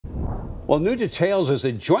Well, new details as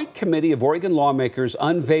a joint committee of Oregon lawmakers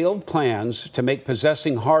unveiled plans to make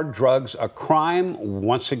possessing hard drugs a crime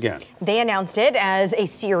once again. They announced it as a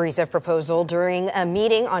series of proposals during a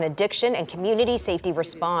meeting on addiction and community safety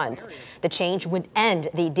response. The change would end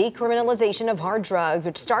the decriminalization of hard drugs,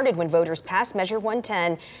 which started when voters passed Measure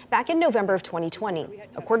 110 back in November of 2020.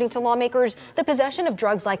 According to lawmakers, the possession of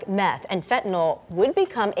drugs like meth and fentanyl would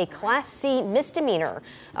become a Class C misdemeanor.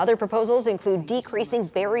 Other proposals include decreasing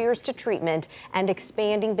barriers to treatment and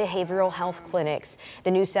expanding behavioral health clinics.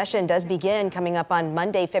 The new session does begin coming up on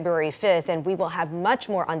Monday, February 5th, and we will have much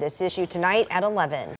more on this issue tonight at 11.